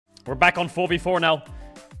We're back on 4v4 now.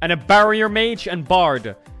 And a barrier mage and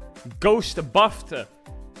bard. Ghost buffed.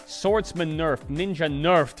 Swordsman nerfed. Ninja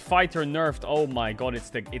nerfed. Fighter nerfed. Oh my god,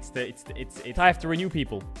 it's I have to renew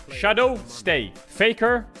people. Shadow, stay.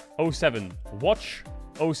 Faker, 07. Watch,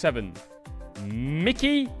 07.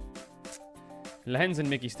 Mickey. Lehens and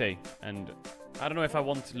Mickey stay. And I don't know if I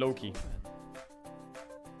want Loki.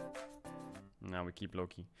 Now we keep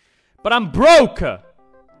Loki. But I'm broke!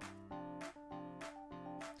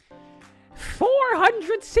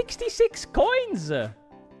 466 coins!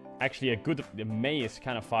 Actually, a good May is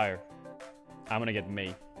kind of fire. I'm gonna get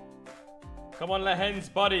May. Come on, Lehens,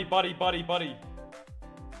 buddy.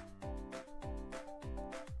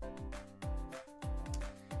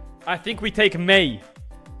 I think we take May.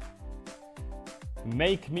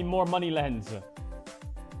 Make me more money, Lehens.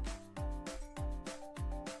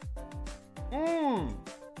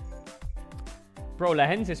 Bro,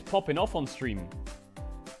 Lehens is popping off on stream.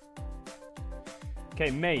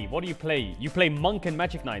 Okay, May, what do you play? You play Monk and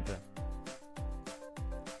Magic Knight.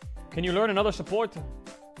 Can you learn another support?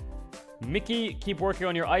 Mickey, keep working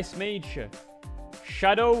on your Ice Mage.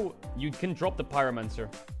 Shadow, you can drop the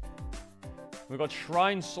Pyromancer. We got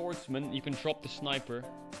Shrine Swordsman, you can drop the Sniper.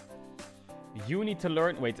 You need to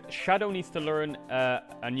learn... Wait, Shadow needs to learn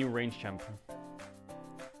a new range champ.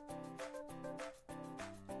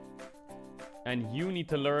 And you need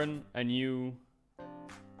to learn a new...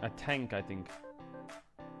 A tank, I think.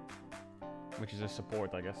 Which is a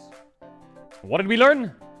support, I guess. What did we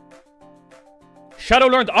learn? Shadow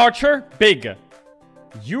learned Archer. Big.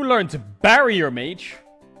 You learned Barrier Mage.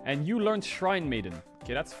 And you learned Shrine Maiden.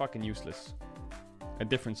 Okay, that's fucking useless. A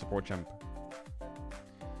different support champ.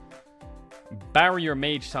 Barrier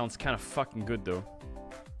Mage sounds kind of fucking good, though.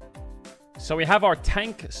 So we have our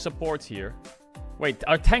tank support here. Wait,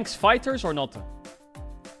 are tanks fighters or not?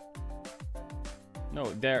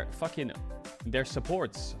 No, they're fucking... They're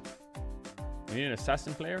supports. We need an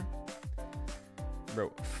assassin player?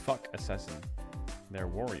 Bro, fuck assassin. They're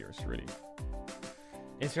warriors, really.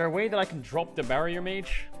 Is there a way that I can drop the barrier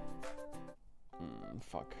mage?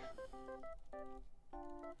 Fuck.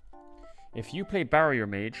 If you play barrier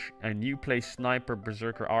mage, and you play sniper,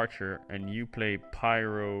 berserker, archer, and you play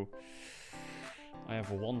pyro... I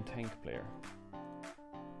have one tank player.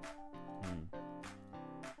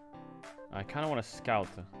 I kind of want to scout.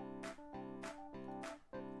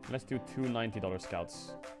 Let's do two $90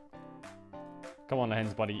 scouts. Come on,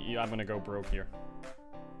 Lehens, buddy. I'm gonna go broke here.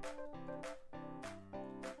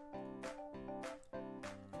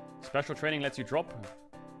 Special training lets you drop?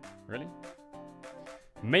 Really?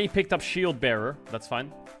 May picked up shield bearer. That's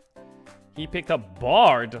fine. He picked up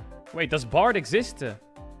bard. Wait, does bard exist?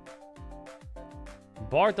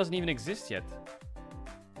 Bard doesn't even exist yet.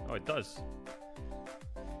 Oh, it does.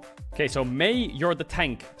 Okay, so May, you're the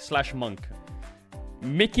tank / monk.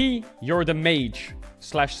 Mickey, you're the mage /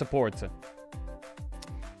 support.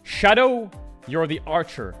 Shadow, you're the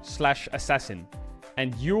archer / assassin.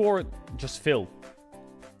 And you're just Phil.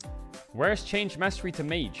 Where's change mastery to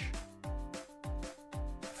mage?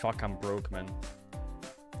 Fuck, I'm broke, man.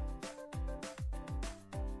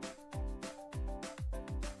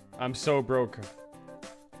 I'm so broke.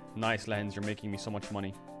 Nice, Lehens, you're making me so much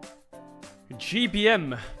money.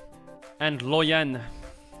 GBM and Loyan.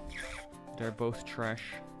 They're both trash.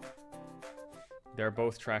 They're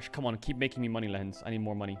both trash. Come on, keep making me money, Lehens. I need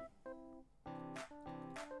more money.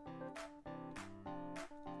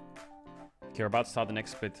 Okay, we're about to start the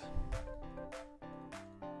next split.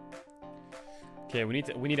 Okay,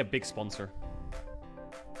 we need a big sponsor.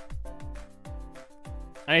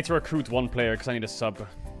 I need to recruit one player because I need a sub.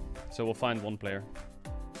 So we'll find one player.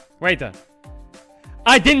 Wait.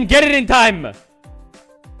 I didn't get it in time!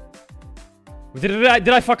 Did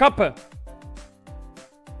I fuck up?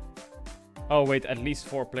 Oh, wait, at least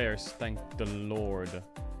 4 players. Thank the Lord.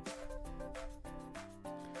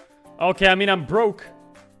 Okay, I mean, I'm broke.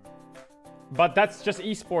 But that's just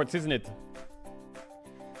esports, isn't it?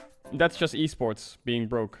 That's just esports, being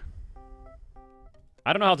broke.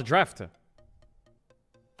 I don't know how to draft.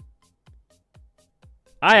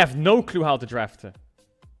 I have no clue how to draft.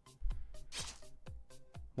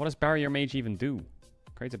 What does Barrier Mage even do?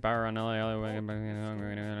 Create a barrier on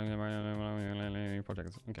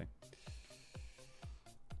projects. Okay.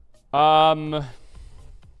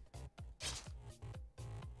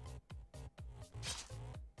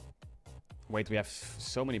 Wait, we have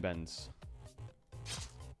so many bends.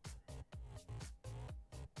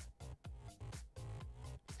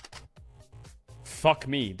 Fuck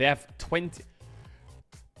me. They have 20...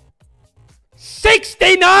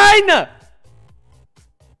 69!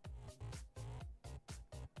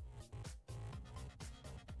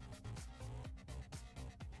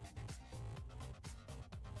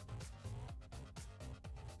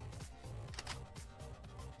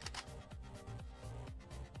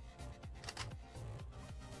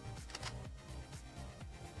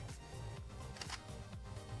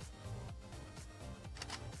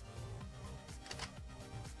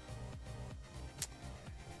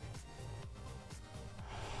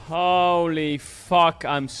 Holy fuck,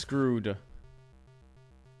 I'm screwed.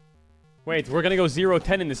 Wait, we're gonna go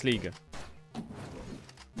 0-10 in this league.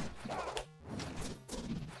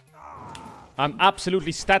 I'm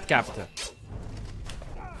absolutely stat capped.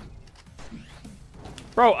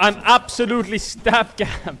 Bro, I'm absolutely stat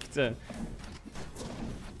capped. No,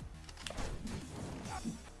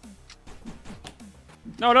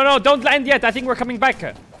 no, no, don't land yet. I think we're coming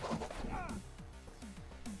back.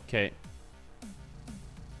 Okay.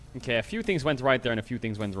 Okay, a few things went right there and a few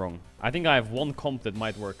things went wrong. I think I have one comp that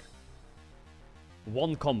might work.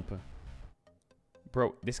 One comp.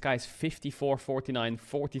 Bro, this guy's 54, 49,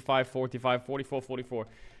 45, 45, 44, 44,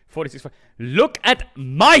 46. Look at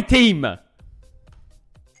my team!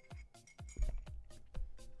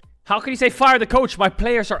 How can you say fire the coach? My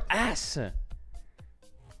players are ass.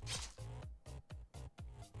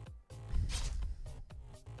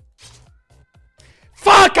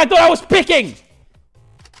 Fuck! I thought I was picking!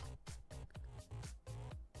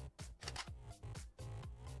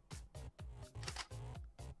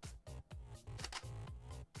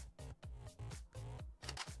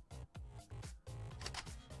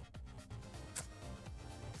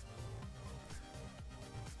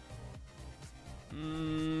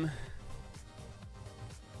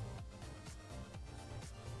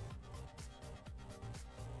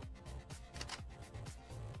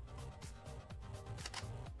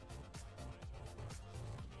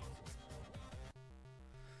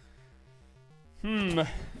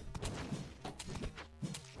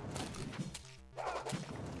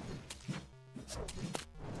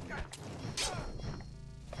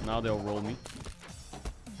 Now they'll roll me.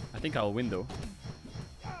 I think I'll win though.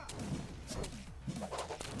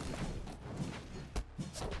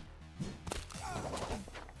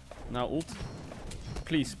 Now ult.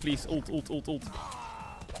 Please, please, ult, ult, ult, ult.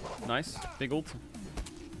 Nice. Big ult.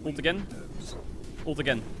 Ult again. Ult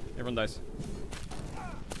again. Everyone dies.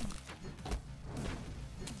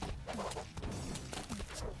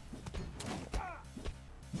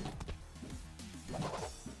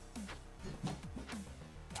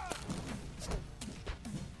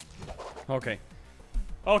 Okay.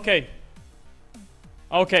 Okay.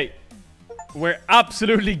 Okay. We're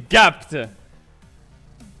absolutely gapped.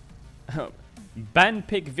 Ban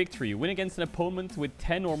pick victory. Win against an opponent with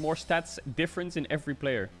 10 or more stats difference in every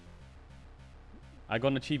player. I got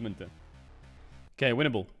an achievement. Okay,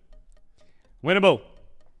 winnable. Winnable.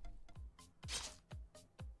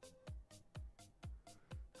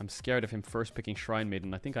 I'm scared of him first picking Shrine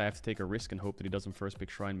Maiden. I think I have to take a risk and hope that he doesn't first pick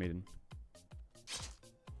Shrine Maiden.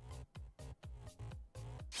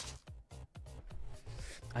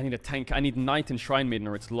 I need a tank. I need Knight and Shrine Maiden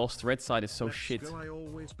or it's lost. Red side is so shit. I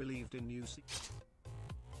always believed in you.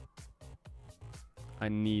 I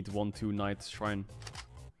need 1-2 Knight Shrine.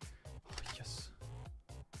 Oh, yes.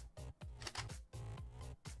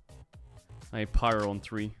 I need Pyro on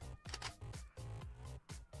 3.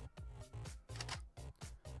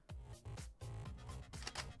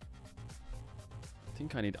 I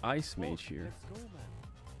think I need Ice Mage here.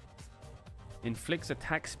 Inflicts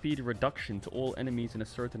attack speed reduction to all enemies in a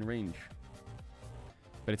certain range.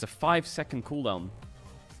 But it's a 5-second cooldown.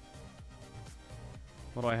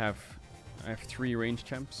 What do I have? I have 3 range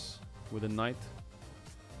champs with a knight.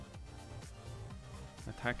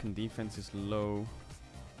 Attack and defense is low.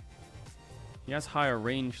 He has higher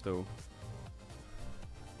range though.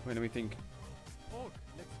 Wait, let me think.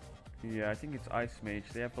 Yeah, I think it's Ice Mage.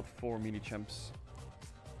 They have got 4 melee champs.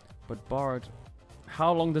 But Bard,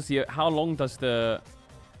 how long does the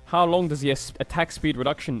attack speed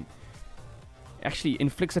reduction actually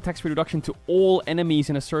inflicts attack speed reduction to all enemies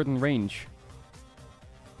in a certain range?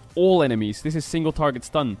 All enemies. This is single target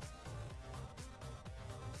stun.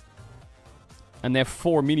 And they have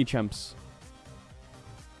 4 mini champs.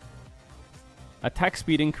 Attack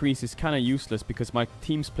speed increase is kind of useless because my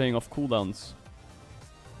team's playing off cooldowns.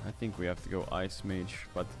 I think we have to go Ice Mage,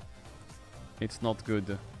 but it's not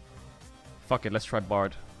good. Fuck it, let's try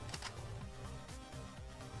Bard.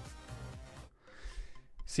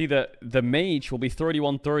 See, the Mage will be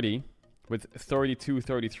 31-30 with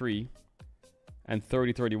 32-33 and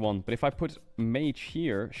 30-31. But if I put Mage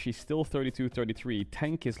here, she's still 32-33.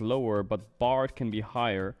 Tank is lower, but Bard can be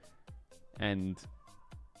higher. And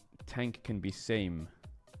Tank can be same.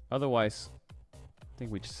 Otherwise, I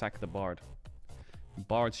think we just sack the Bard.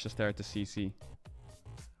 Bard's just there to CC.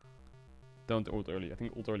 Don't ult early. I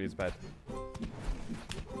think ult early is bad.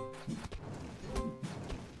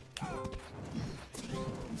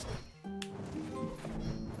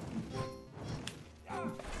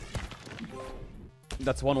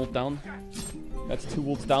 That's 1 ult down. That's 2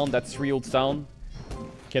 ults down. That's 3 ults down.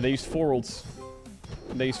 Okay, they used 4 ults.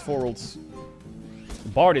 these 4 ults.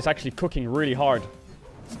 Bard is actually cooking really hard.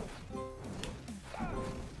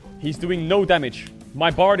 He's doing no damage.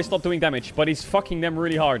 My Bard is not doing damage, but he's fucking them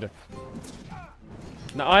really hard.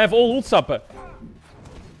 Now I have all ults up.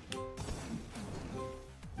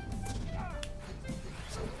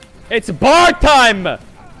 It's Bard time!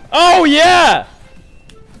 Oh yeah!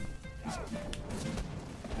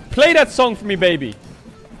 Play that song for me, baby.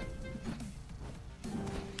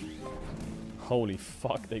 Holy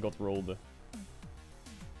fuck, they got rolled.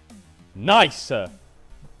 Nice! Okay,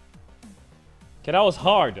 that was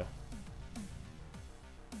hard.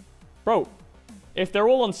 Bro, if they're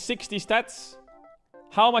all on 60 stats,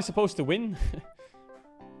 how am I supposed to win?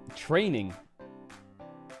 Training.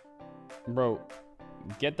 Bro,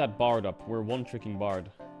 get that Bard up. We're one-tricking Bard.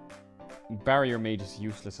 Barrier Mage is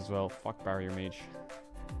useless as well. Fuck Barrier Mage.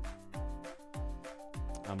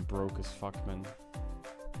 I'm broke as fuck, man.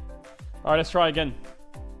 Alright, let's try again.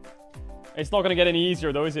 It's not gonna get any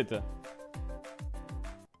easier though, is it?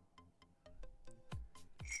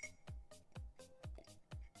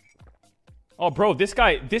 Oh, bro, this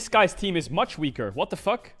guy's team is much weaker. What the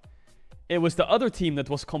fuck? It was the other team that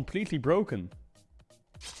was completely broken.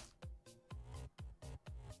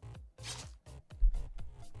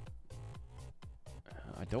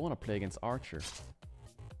 I don't want to play against Archer.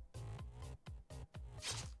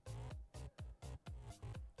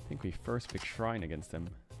 I think we first pick Shrine against them.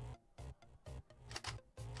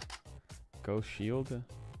 Go Shield.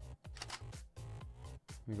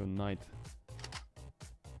 We go Knight.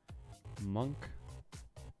 Monk.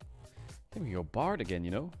 I think we go Bard again,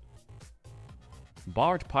 you know?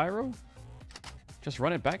 Bard Pyro? Just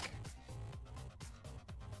run it back.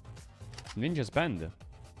 Ninja's banned.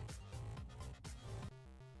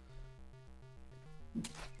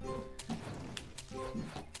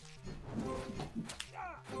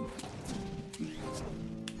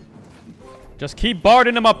 Just keep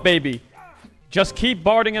barding him up, baby. Just keep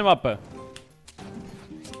barding him up.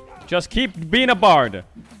 Just keep being a bard.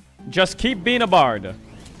 Just keep being a bard.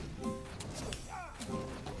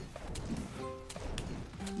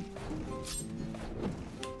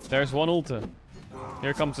 There's one ult.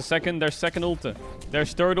 Here comes the second. There's second ult.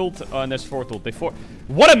 There's third ult. Oh, and there's fourth ult.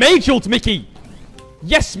 What a mage ult, Mickey!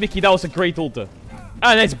 Yes, Mickey, that was a great ult.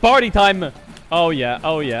 And it's Bardy time. Oh yeah,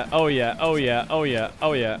 oh yeah, oh yeah, oh yeah, oh yeah,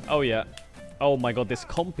 oh yeah, oh yeah. Oh my god, this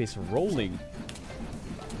comp is rolling.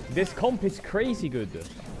 This comp is crazy good.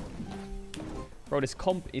 Bro, this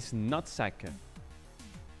comp is nutsack.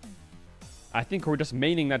 I think we're just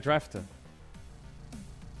maining that draft.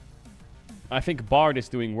 I think Bard is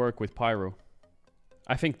doing work with Pyro.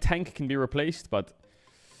 I think Tank can be replaced, but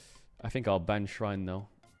I think I'll ban Shrine now.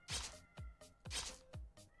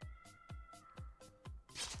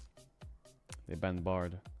 They banned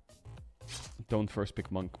Bard. Don't first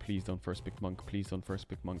pick Monk. Please don't first pick Monk. Please don't first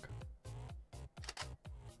pick Monk.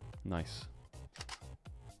 Nice.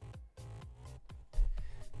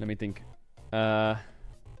 Let me think. I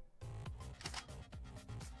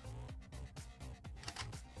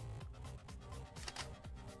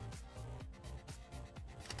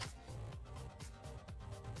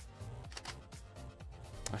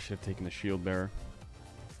should have taken the shield bearer.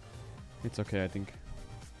 It's okay, I think.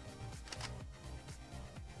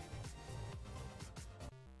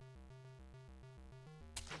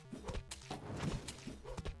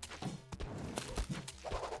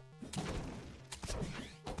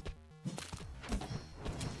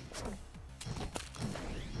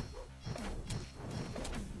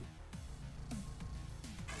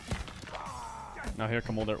 Now here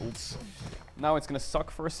come all their ults. Now it's gonna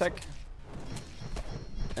suck for a sec.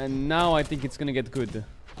 And now I think it's gonna get good.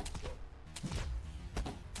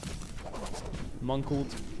 Monk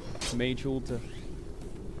ult. Mage ult.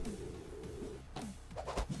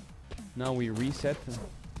 Now we reset.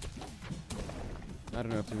 I don't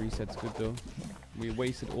know if the reset's good though. We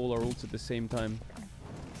wasted all our ults at the same time.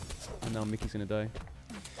 And now Mickey's gonna die.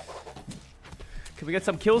 Can we get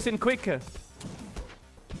some kills in quick?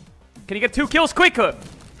 Can you get 2 kills quicker?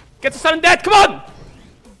 Get to sudden death, come on!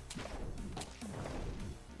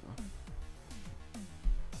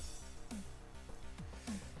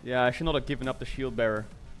 Yeah, I should not have given up the shield bearer.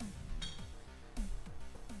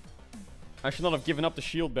 I should not have given up the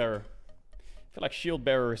shield bearer. I feel like shield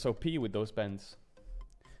bearer is OP with those bans.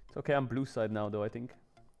 It's okay, I'm blue side now though, I think.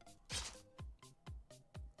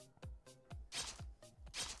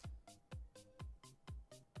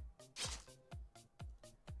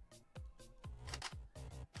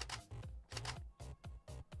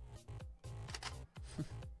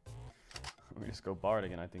 We just go Bard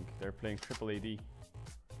again, I think. They're playing triple AD.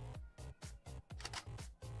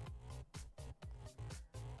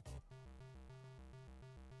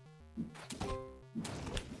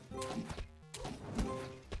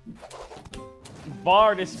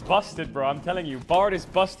 Bard is busted, bro. I'm telling you, Bard is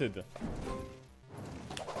busted.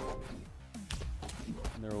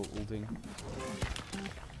 And they're all ulting.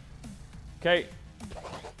 Okay.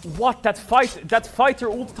 What? That fighter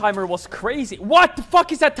ult timer was crazy. What the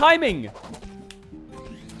fuck is that timing?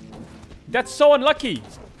 That's so unlucky.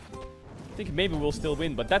 I think maybe we'll still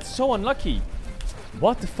win, but that's so unlucky.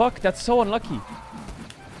 What the fuck? That's so unlucky.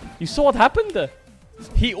 You saw what happened?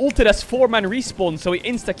 He ulted as 4-man respawn, so he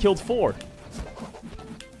insta-killed 4.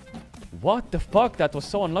 What the fuck? That was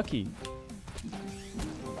so unlucky.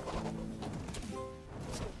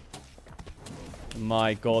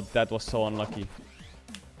 My god, that was so unlucky.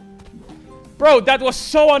 Bro, that was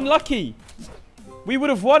so unlucky. We would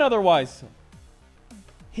have won otherwise.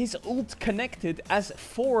 His ult connected as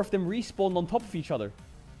 4 of them respawned on top of each other.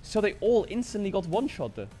 So they all instantly got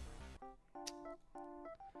one-shot.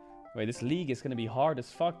 Wait, this league is gonna be hard as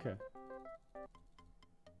fuck.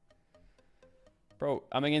 Bro,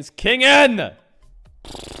 I'm against Kingen!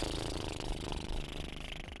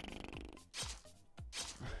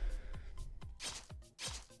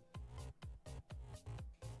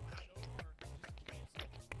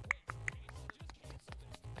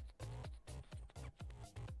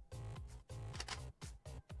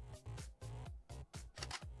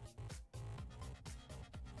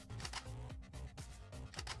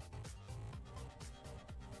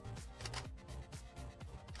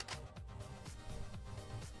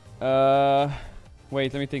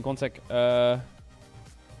 Wait, let me think 1 sec.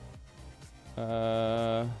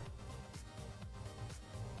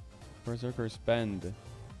 Berserker's banned.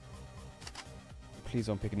 Please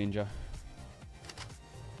don't pick a ninja.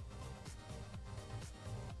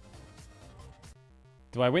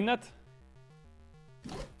 Do I win that?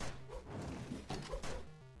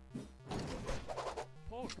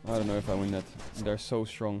 I don't know if I win that. They're so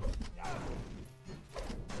strong.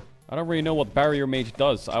 I don't really know what Barrier Mage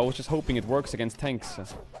does. I was just hoping it works against tanks.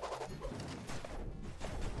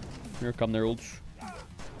 Here come their ults.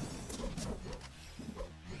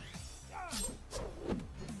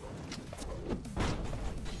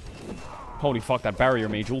 Holy fuck, that Barrier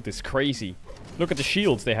Mage ult is crazy. Look at the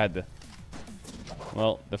shields they had.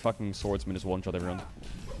 Well, the fucking swordsman is one-shot everyone.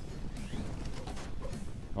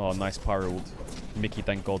 Oh, nice pyro ult. Mickey,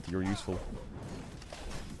 thank god you're useful.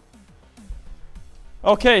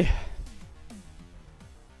 Okay.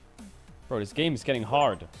 Bro, this game is getting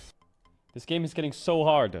hard. This game is getting so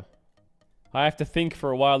hard. I have to think for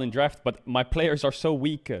a while in draft, but my players are so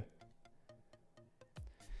weak.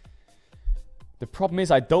 The problem is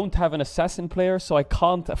I don't have an assassin player, so I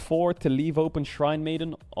can't afford to leave open Shrine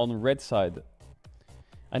Maiden on red side.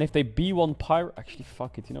 And if they B1 pyro... Actually,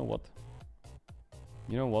 fuck it. You know what?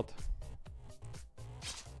 You know what?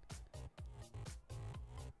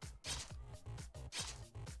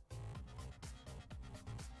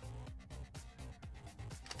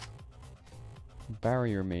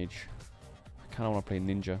 Barrier Mage. I kind of want to play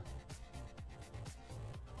Ninja.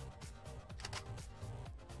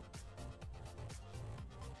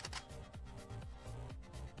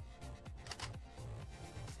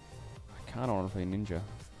 I kind of want to play Ninja.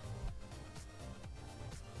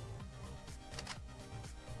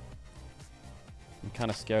 I'm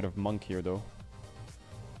kind of scared of Monk here though.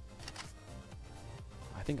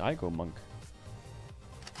 I think I go Monk.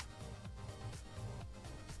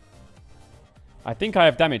 I think I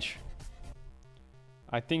have damage.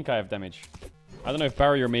 I think I have damage. I don't know if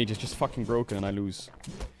Barrier Mage is just fucking broken and I lose.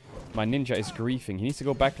 My ninja is griefing. He needs to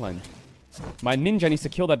go backline. My ninja needs to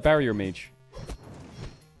kill that Barrier Mage.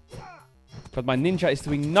 But my ninja is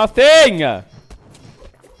doing nothing!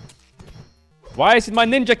 Why isn't my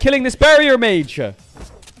ninja killing this Barrier Mage?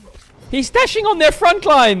 He's dashing on their front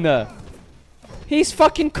line! He's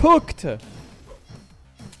fucking cooked!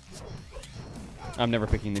 I'm never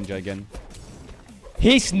picking ninja again.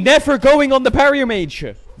 He's never going on the Barrier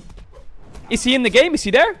Mage. Is he in the game? Is he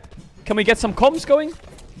there? Can we get some comms going?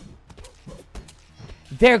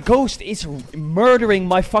 Their ghost is murdering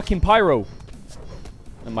my fucking pyro.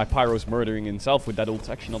 And my pyro's murdering himself with that ult.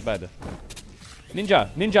 Actually not bad. Ninja,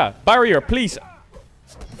 ninja, barrier, please.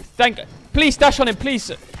 Please dash on him,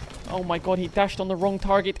 please. Oh my god, he dashed on the wrong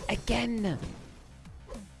target again.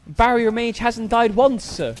 Barrier Mage hasn't died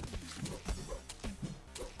once.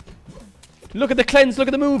 Look at the cleanse, look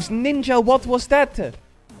at the moves. Ninja, what was that?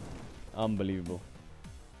 Unbelievable.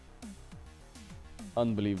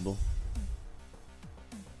 Unbelievable.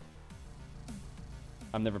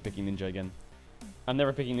 I'm never picking ninja again. I'm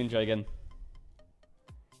never picking ninja again.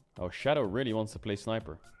 Oh, Shadow really wants to play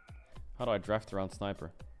sniper. How do I draft around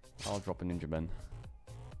sniper? I'll drop a ninja Ben.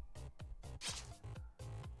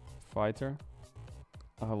 Fighter.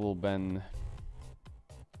 I will ban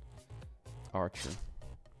Archer.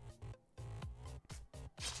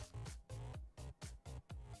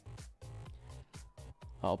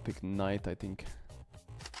 I'll pick Knight, I think.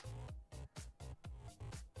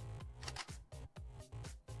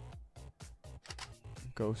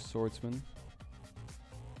 Ghost Swordsman.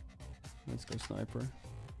 Let's go Sniper.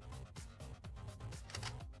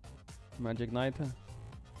 Magic Knight.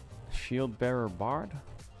 Shield Bearer Bard.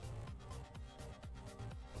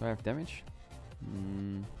 Do I have damage?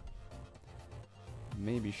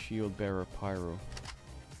 Maybe Shield Bearer Pyro.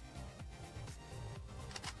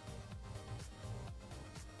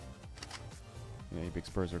 Yeah, he picks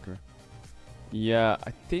Berserker. Yeah,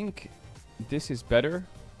 I think this is better.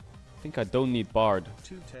 I think I don't need Bard.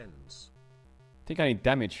 2 10s. I think I need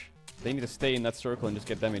damage. They need to stay in that circle and just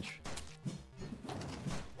get damage.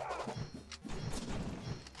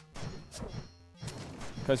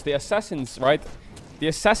 Because the assassins, right? The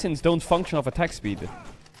assassins don't function off attack speed.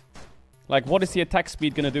 Like, what is the attack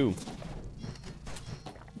speed gonna do?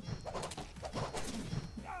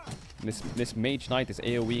 This Mage Knight is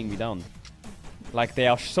AoEing me down. Like, they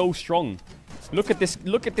are so strong. Look at this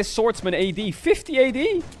Swordsman AD. 50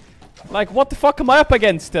 AD? Like, what the fuck am I up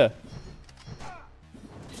against?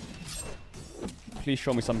 Please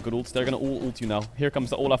show me some good ults. They're gonna all ult you now. Here comes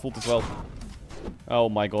the Olaf ult as well. Oh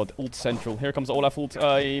my god, ult central. Here comes the Olaf ult.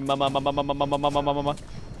 Oh,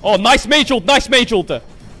 nice mage ult! Nice mage ult!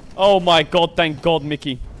 Oh my god, thank god,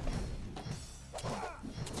 Mickey.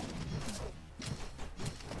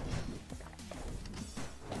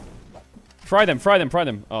 Fry them, fry them, fry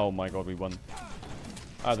them. Oh my god, we won.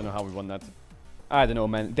 I don't know how we won that. I don't know,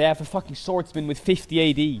 man. They have a fucking swordsman with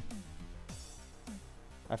 50 AD.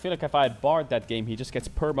 I feel like if I had Bard that game, he just gets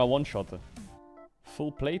perma one-shot.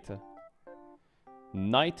 Full plate.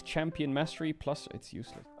 Knight Champion Mastery plus... It's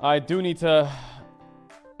useless. I do need to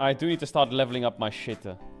start leveling up my shit.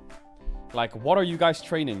 Like, what are you guys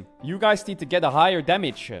training? You guys need to get a higher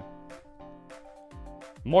damage.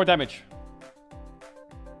 More damage.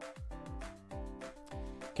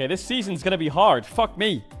 Okay, this season's gonna be hard. Fuck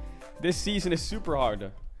me. This season is super hard.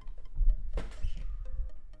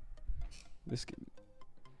 This...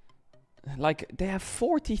 Like, they have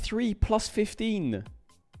 43 plus 15.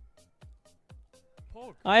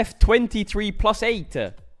 I have 23 plus 8.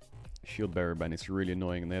 Shield Bearer ban is really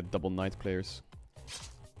annoying, and they have double Knight players.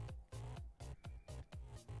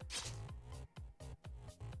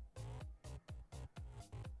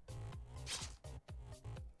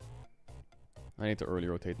 I need to early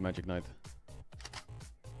rotate Magic Knight.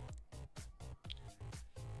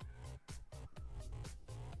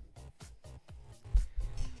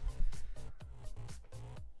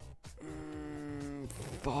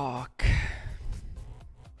 Fuck.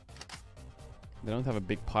 They don't have a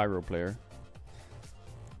big pyro player.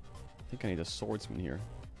 I think I need a swordsman here.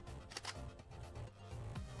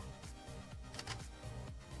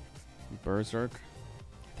 Berserk.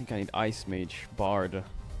 I think I need Ice Mage. Bard.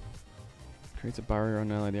 Creates a barrier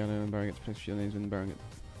on ally. The ally barrier gets plus shield names when the barrier gets...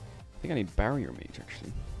 I think I need Barrier Mage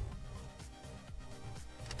actually.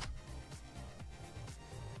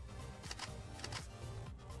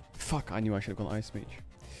 Fuck, I knew I should have gone Ice Mage.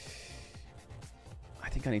 I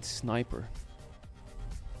think I need Sniper.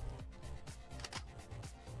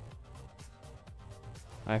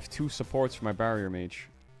 I have 2 supports for my Barrier Mage.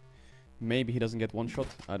 Maybe he doesn't get one shot.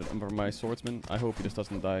 I don't remember my Swordsman. I hope he just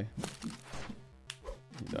doesn't die.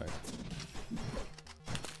 He died.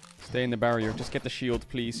 Stay in the barrier. Just get the shield,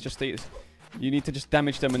 please. Just stay. You need to just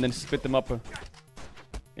damage them and then split them up.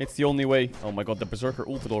 It's the only way. Oh my god, the Berserker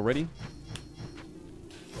ulted already.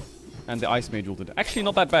 And the Ice Mage ulted. Actually,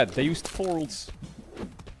 not that bad. They used 4 ults.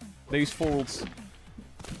 They used 4 ults.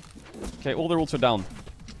 Okay, all their ults are down.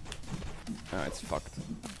 Ah, it's fucked.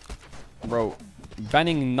 Bro,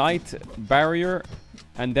 banning Knight, Barrier,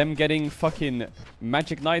 and them getting fucking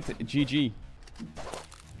Magic Knight, GG.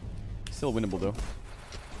 Still winnable though.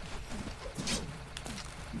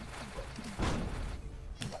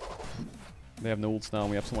 They have no ults now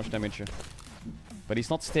and we have so much damage. But he's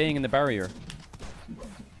not staying in the barrier.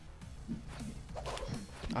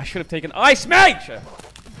 I should have taken Ice Mage!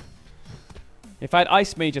 If I had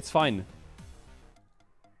Ice Mage, it's fine.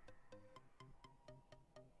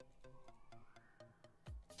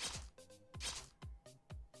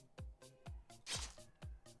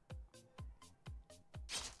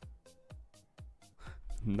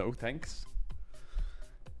 No thanks.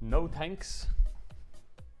 No thanks.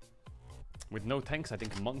 With no tanks, I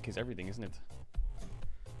think Monk is everything, isn't it?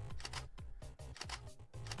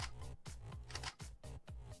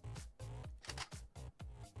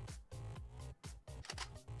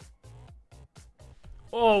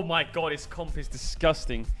 Oh my god, his comp is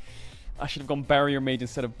disgusting. I should have gone Barrier Mage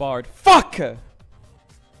instead of Bard. Fuck!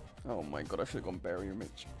 Oh my god, I should have gone Barrier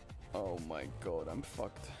Mage. Oh my god, I'm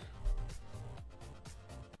fucked.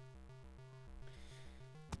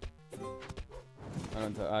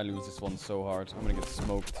 I lose this one so hard. I'm gonna get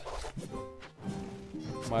smoked.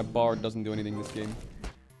 My Bard doesn't do anything this game.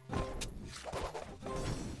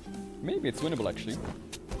 Maybe it's winnable actually.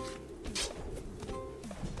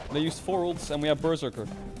 They used 4 ults and we have Berserker.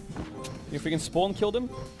 If we can spawn kill them.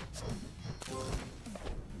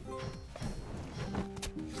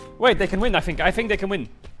 Wait, they can win, I think. I think they can win.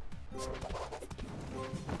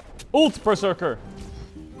 Ult, Berserker!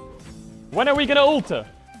 When are we gonna ult?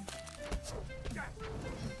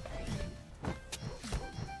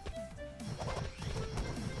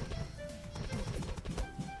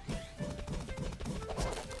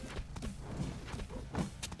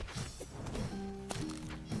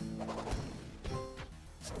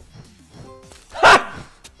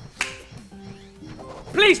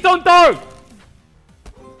 Please don't die!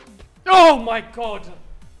 Oh my god!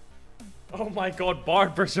 Oh my god,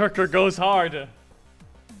 Bard Berserker goes hard.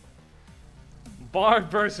 Bard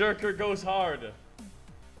Berserker goes hard.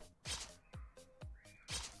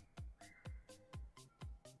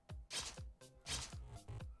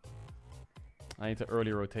 I need to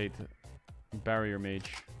early rotate Barrier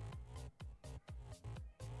Mage.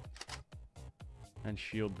 And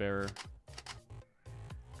Shield Bearer.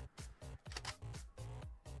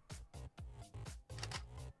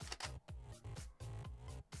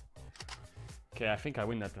 Okay, I think I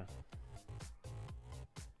win that.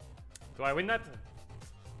 Do I win that?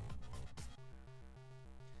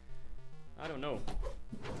 I don't know.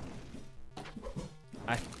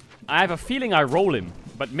 I have a feeling I roll him,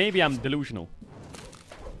 but maybe I'm delusional.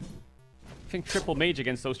 I think triple mage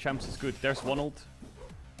against those champs is good. There's one ult.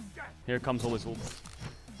 Here comes all his ults.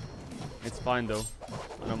 It's fine though.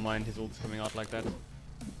 I don't mind his ults coming out like that.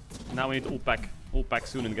 Now we need ult back. Ult back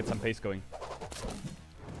soon and get some pace going.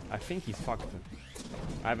 I think he's fucked.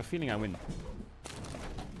 I have a feeling I win.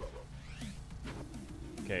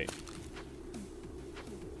 Okay.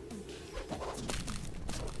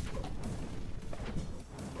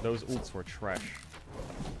 Those ults were trash.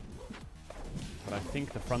 But I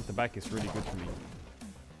think the front to back is really good for me.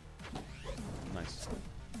 Nice.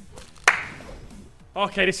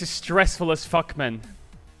 Okay, this is stressful as fuck, man.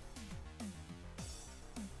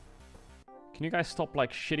 Can you guys stop,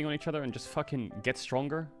 like, shitting on each other and just fucking get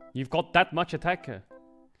stronger? You've got that much attack.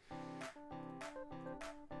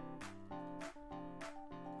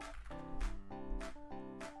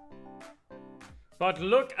 But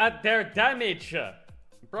look at their damage.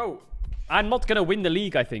 Bro, I'm not gonna win the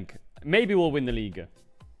league, I think. Maybe we'll win the league.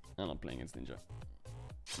 I'm not playing against Ninja.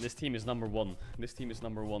 This team is number 1. This team is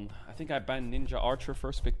number 1. I think I banned Ninja Archer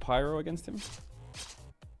first pick Pyro against him.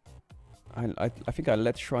 I think I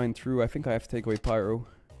let Shrine through. I think I have to take away Pyro.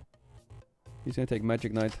 He's gonna take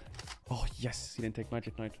Magic Knight. Oh yes, he didn't take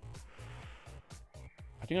Magic Knight.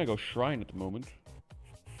 I think I go Shrine at the moment.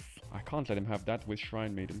 I can't let him have that with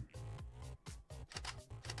Shrine Maiden.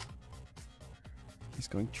 He's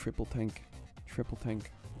going triple tank. Triple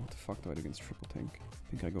tank. What the fuck do I do against triple tank? I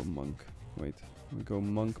think I go Monk. Wait, we go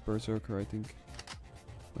Monk Berserker, I think.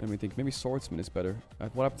 Let me think. Maybe Swordsman is better.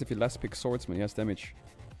 What happens if he last picks Swordsman? He has damage.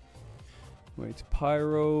 Wait,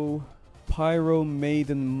 Pyro. Pyro,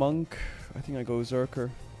 Maiden, Monk. I think I go Zerker.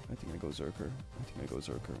 I think I go Zerker. I think I go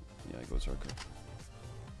Zerker. Yeah, I go Zerker.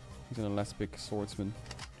 He's gonna last pick Swordsman.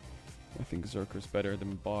 I think Zerker's better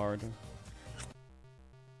than Bard.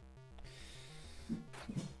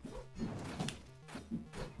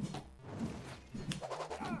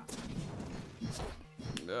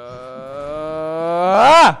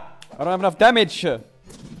 I don't have enough damage.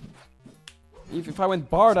 If I went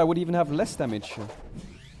Bard, I would even have less damage.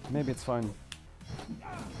 Maybe it's fine.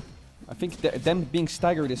 I think them being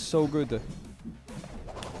staggered is so good.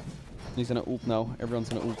 He's gonna ult now. Everyone's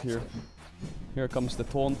gonna ult here. Here comes the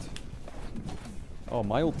taunt. Oh,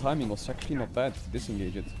 my ult timing was actually not bad to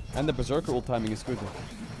disengage it. And the Berserker ult timing is good.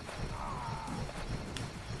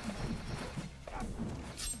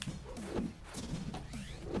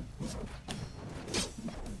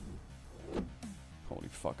 Holy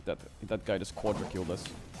fuck, that guy just quadra killed us.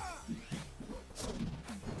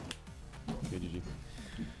 Okay, GG.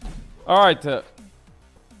 Alright.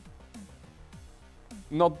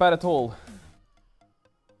 Not bad at all.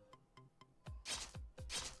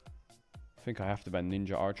 I think I have to ban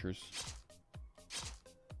Ninja Archers.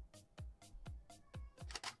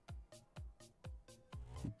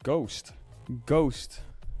 Ghost. Ghost.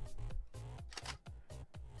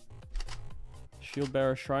 Shield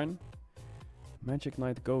Bearer Shrine. Magic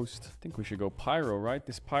Knight Ghost. I think we should go Pyro, right?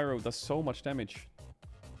 This Pyro does so much damage.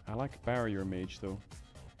 I like Barrier Mage, though.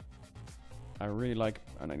 I really like...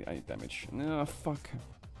 I need damage. No, fuck.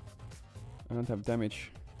 I don't have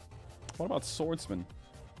damage. What about Swordsman?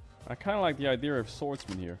 I kind of like the idea of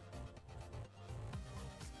Swordsman here.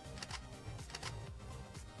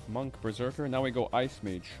 Monk, Berserker. Now we go Ice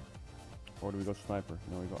Mage. Or do we go Sniper?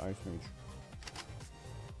 No, we go Ice Mage.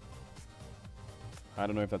 I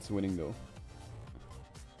don't know if that's winning, though.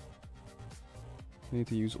 We need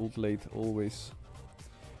to use ult late, always.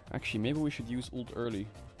 Actually, maybe we should use ult early.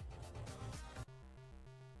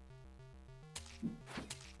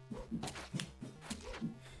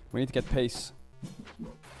 We need to get pace.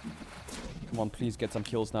 Come on, please get some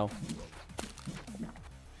kills now.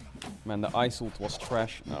 Man, the ice ult was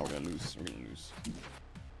trash. Now we're gonna lose. We're gonna lose.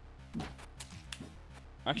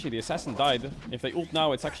 Actually, the assassin died. If they ult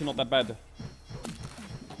now, it's actually not that bad.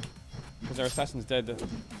 Because their assassin's dead.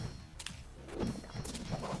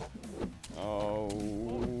 Oh,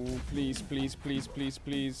 please, please, please, please,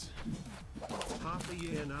 please. Half a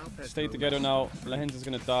year now, Stay together now. Lehens is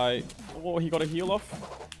gonna die. Oh, he got a heal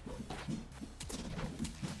off.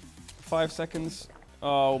 5 seconds.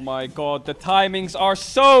 Oh my god, the timings are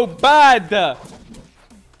so bad! The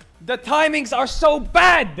timings are so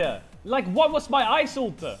bad! Like, what was my ice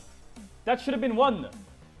ult? That should have been 1.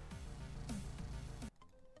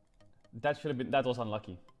 That should have been... That was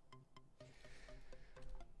unlucky.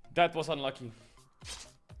 That was unlucky.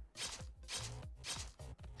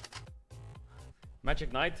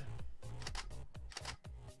 Magic Knight.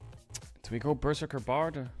 Do we go Berserker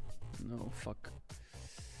Bard? No, fuck.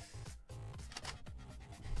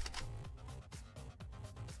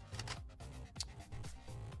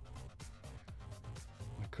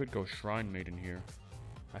 I could go Shrine Maiden here.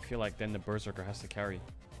 I feel like then the Berserker has to carry.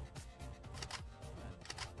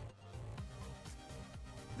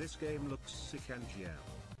 This game looks sick and gel.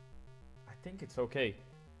 I think it's okay.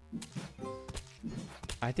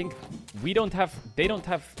 I think we don't have... They don't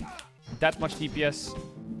have that much DPS.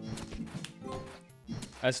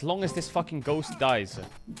 As long as this fucking ghost dies,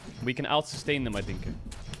 we can out-sustain them, I think.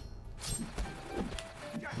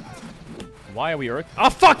 Why are we Earth? Oh,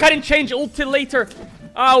 fuck! I didn't change ult till later!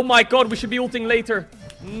 Oh my god, we should be ulting later.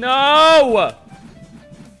 No!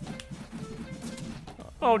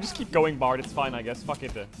 Oh, just keep going, Bard. It's fine, I guess. Fuck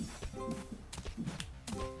it.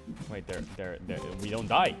 Wait, we don't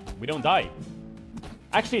die. We don't die.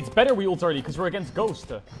 Actually, it's better we ult early, because we're against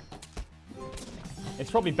Ghost.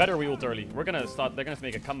 It's probably better we ult early. We're gonna start... They're gonna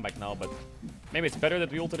make a comeback now, but... Maybe it's better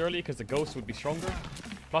that we ulted early, because the Ghost would be stronger.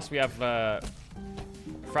 Plus, we have...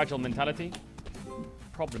 fragile mentality.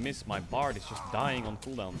 Problem is, my Bard is just dying on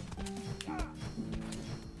cooldown.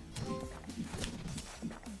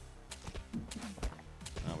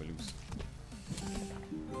 Now we lose.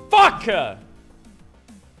 Fuck! Yeah,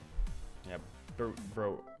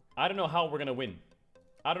 bro. I don't know how we're gonna win.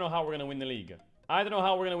 I don't know how we're gonna win the league. I don't know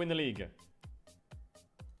how we're gonna win the league.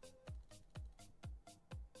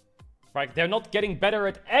 Right, they're not getting better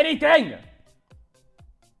at anything!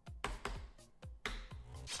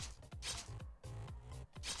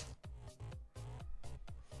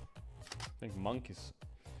 I think Monk is...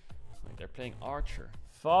 Like, they're playing Archer.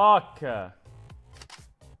 Fuck! I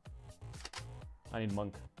need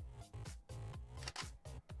Monk.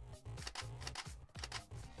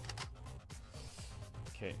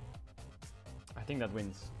 Okay. I think that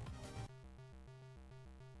wins.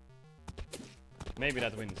 Maybe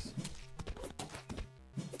that wins.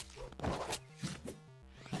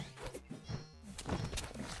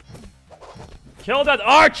 Kill that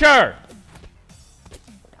Archer!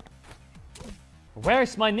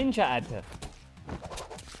 Where's my ninja at?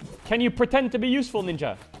 Can you pretend to be useful,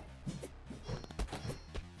 ninja?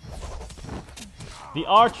 The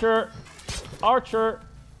Archer. Archer.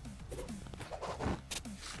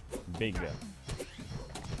 Big.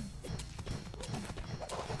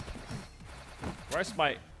 Where's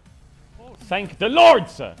my... Oh, thank the Lord,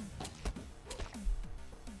 sir!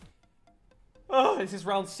 Oh, this is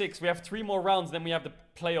round 6. We have 3 more rounds, then we have the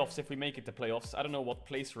playoffs if we make it to playoffs. I don't know what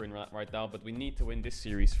place we're in right now, but we need to win this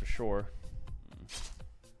series for sure.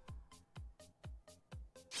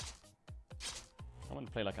 I want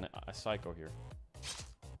to play like a psycho here.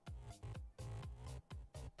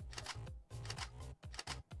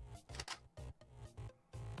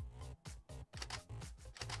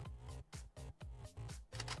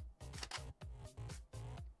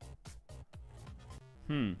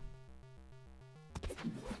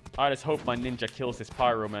 I just hope my ninja kills this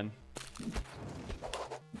pyro, man.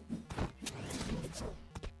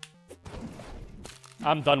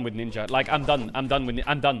 I'm done with ninja. Like, I'm done. I'm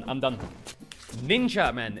done.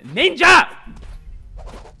 Ninja, man. Ninja!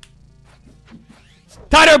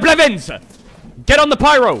 Tyler Blevins! Get on the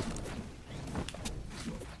pyro!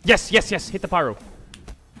 Yes, yes, yes. Hit the pyro.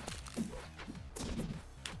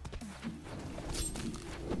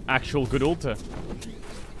 Actual good ult.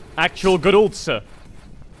 Actual good ult, sir.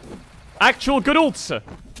 Actual good ult, sir.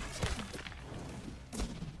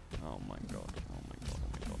 Oh my god. Oh my god.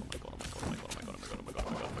 Oh my god. Oh my god. Oh my god. Oh my god. Oh my god. Oh my god. Oh my god. Oh my god. Oh my god.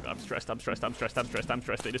 Oh my god. Oh my god. I'm stressed. I'm stressed. I'm stressed. I'm stressed. I'm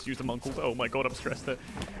stressed. They just used the monk ult. Oh my god. I'm stressed.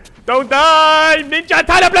 Don't die! Ninja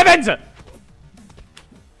Tyler Blevins!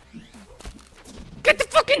 Get the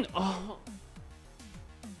fucking... Oh.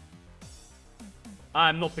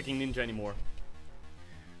 I'm not picking Ninja anymore.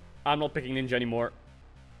 I'm not picking Ninja anymore.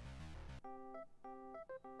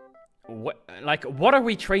 What? Like, what are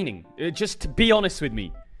we training? Just be honest with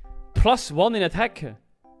me. +1 in attack.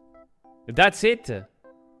 That's it.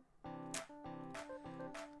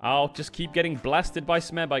 I'll just keep getting blasted by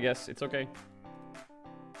Smeb, I guess. It's okay.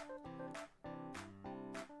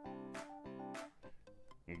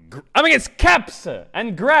 I mean, it's caps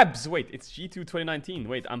and grabs. Wait, it's G2 2019.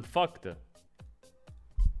 Wait, I'm fucked.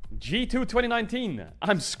 G2 2019.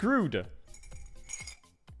 I'm screwed. It's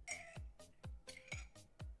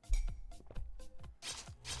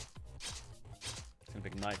gonna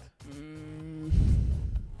pick Knight.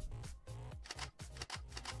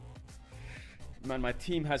 Man, my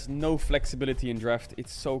team has no flexibility in draft.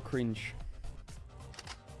 It's so cringe.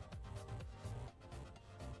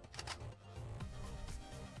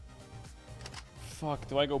 Fuck,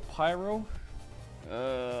 do I go Pyro?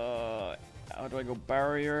 How do I go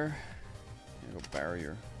Barrier? I go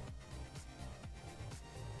Barrier.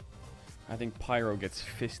 I think Pyro gets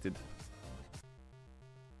fisted.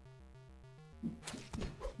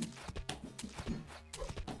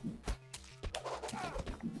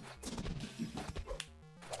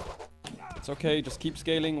 It's okay, just keep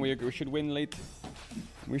scaling. We should win late.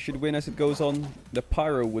 We should win as it goes on. The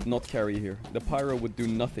Pyro would not carry here. The Pyro would do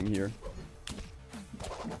nothing here.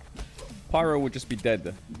 Pyro would just be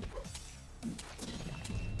dead.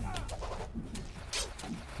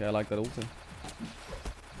 Okay, I like that ulti.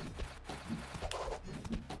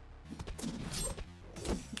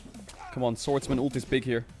 Come on, Swordsman ult is big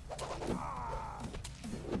here.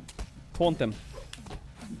 Taunt them.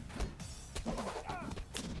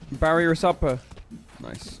 Barriers up.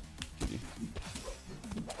 Nice. GG.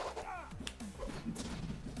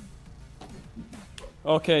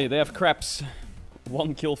 Okay, they have craps.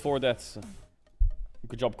 1 kill, 4 deaths.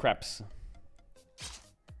 Good job, craps.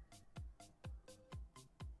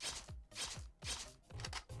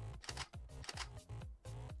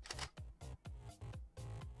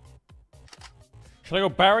 Should I go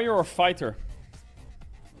barrier or fighter?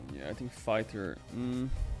 Yeah, I think fighter.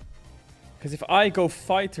 Because if I go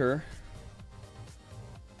fighter...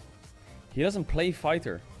 He doesn't play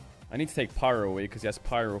fighter. I need to take Pyro away because he has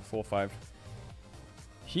Pyro 4-5.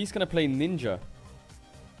 He's gonna play Ninja.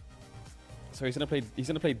 So he's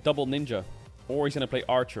gonna play double Ninja. Or he's gonna play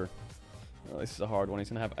Archer. Oh, this is a hard one. He's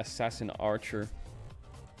gonna have Assassin Archer.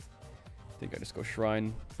 I think I just go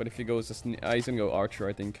Shrine. But if he goes... he's gonna go Archer,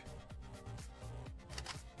 I think.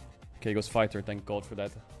 Okay, he goes Fighter. Thank God for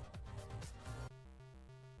that.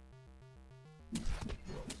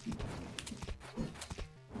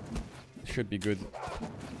 Should be good.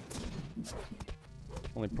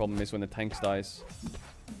 Only problem is when the tanks dies.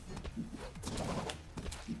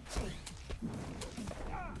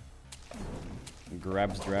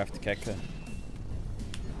 Grabs draft Keka.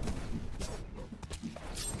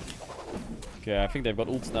 Okay, I think they've got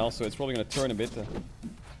ults now, so it's probably gonna turn a bit.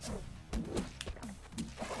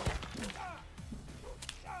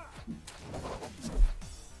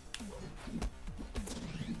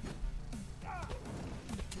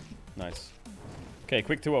 Nice. Okay,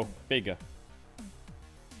 quick 2-0. Big.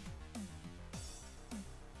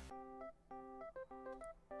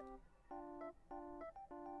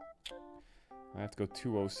 I have to go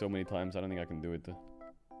 2-0 so many times, I don't think I can do it.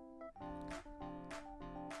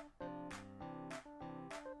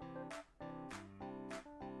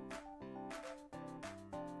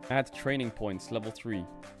 Add training points, level 3.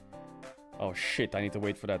 Oh shit, I need to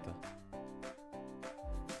wait for that.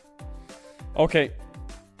 Okay.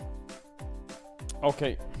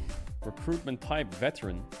 Okay. Recruitment type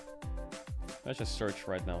veteran. Let's just search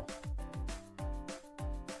right now.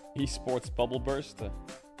 Esports bubble burst.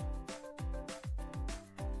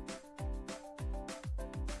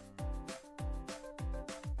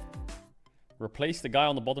 Replace the guy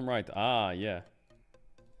on the bottom right. Ah, yeah.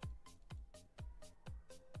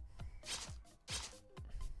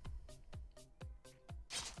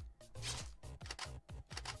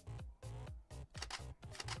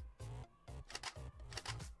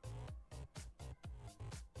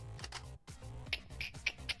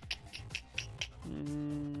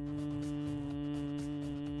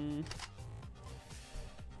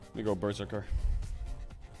 We go Berserker.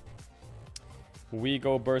 We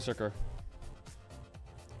go Berserker.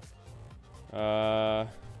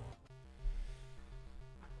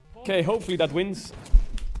 Okay, hopefully that wins.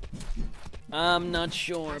 I'm not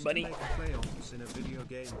sure, buddy. In a video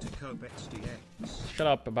game to cope XDX. Shut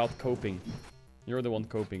up about coping. You're the one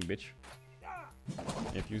coping, bitch.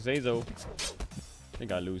 If you say so. I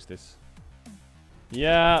think I lose this.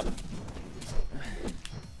 Yeah.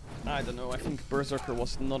 I don't know. I think Berserker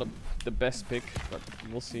was not the best pick, but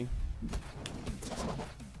we'll see.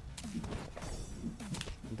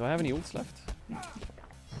 Do I have any ults left?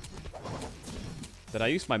 Did I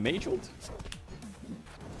use my mage ult?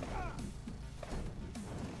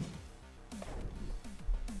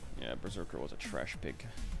 Yeah, Berserker was a trash pick.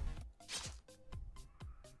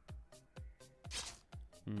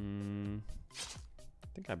 I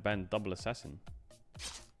think I banned double assassin.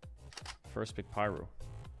 First pick pyro.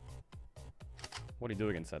 What do you do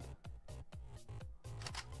against that?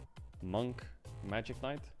 Monk, magic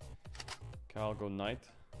knight. I'll go knight.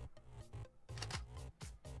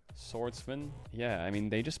 Swordsman. Yeah, I mean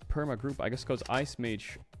they just perma group. I guess goes ice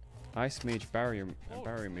mage, barrier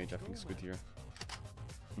mage. I think is good here.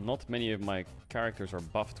 Not many of my characters are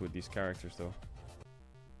buffed with these characters though.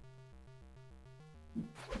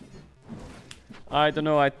 I don't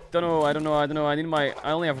know. I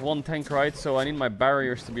only have one tank, right? So I need my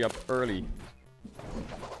barriers to be up early.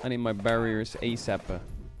 I need my barriers ASAP.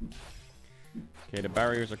 Okay, the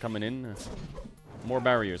barriers are coming in. More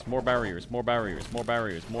barriers, more barriers, more barriers, more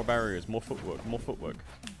barriers, more barriers, more footwork, more footwork.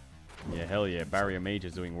 Yeah, hell yeah, barrier mage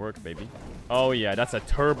is doing work, baby. Oh yeah, that's a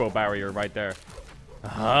turbo barrier right there.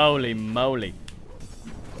 Holy moly.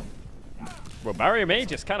 Bro, barrier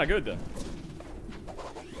mage is kind of good.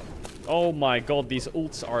 Oh my god, these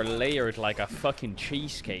ults are layered like a fucking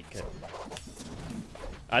cheesecake.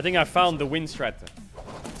 I think I found the win strat.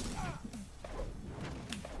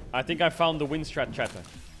 I think I found the win strat, chatter.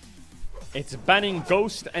 It's banning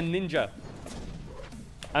Ghost and Ninja.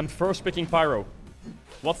 I'm first picking Pyro.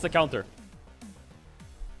 What's the counter?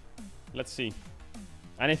 Let's see.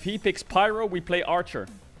 And if he picks Pyro, we play Archer.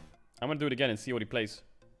 I'm gonna do it again and see what he plays.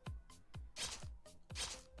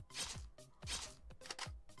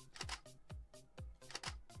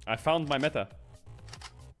 I found my meta.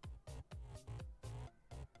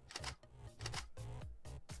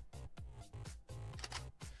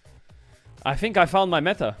 I think I found my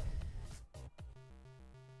meta.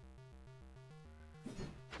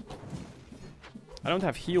 I don't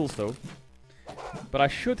have heals though. But I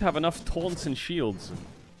should have enough taunts and shields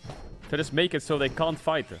to just make it so they can't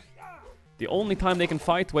fight. The only time they can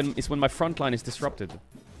fight is when my front line is disrupted.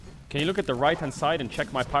 Can you look at the right hand side and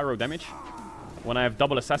check my pyro damage? When I have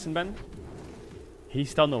double assassin ban?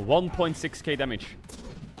 He's done a 1.6k damage.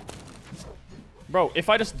 Bro, if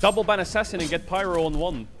I just double ban assassin and get pyro on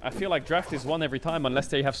one, I feel like draft is won every time unless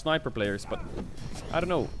they have sniper players, but I don't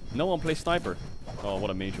know. No one plays sniper. Oh, what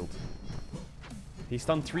a mage ult. He's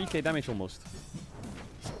done 3k damage almost.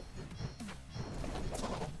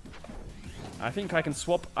 I think I can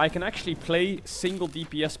swap. I can actually play single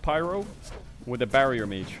DPS pyro with a barrier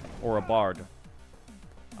mage or a bard.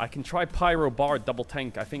 I can try pyro bard double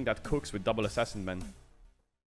tank. I think that cooks with double assassin ban.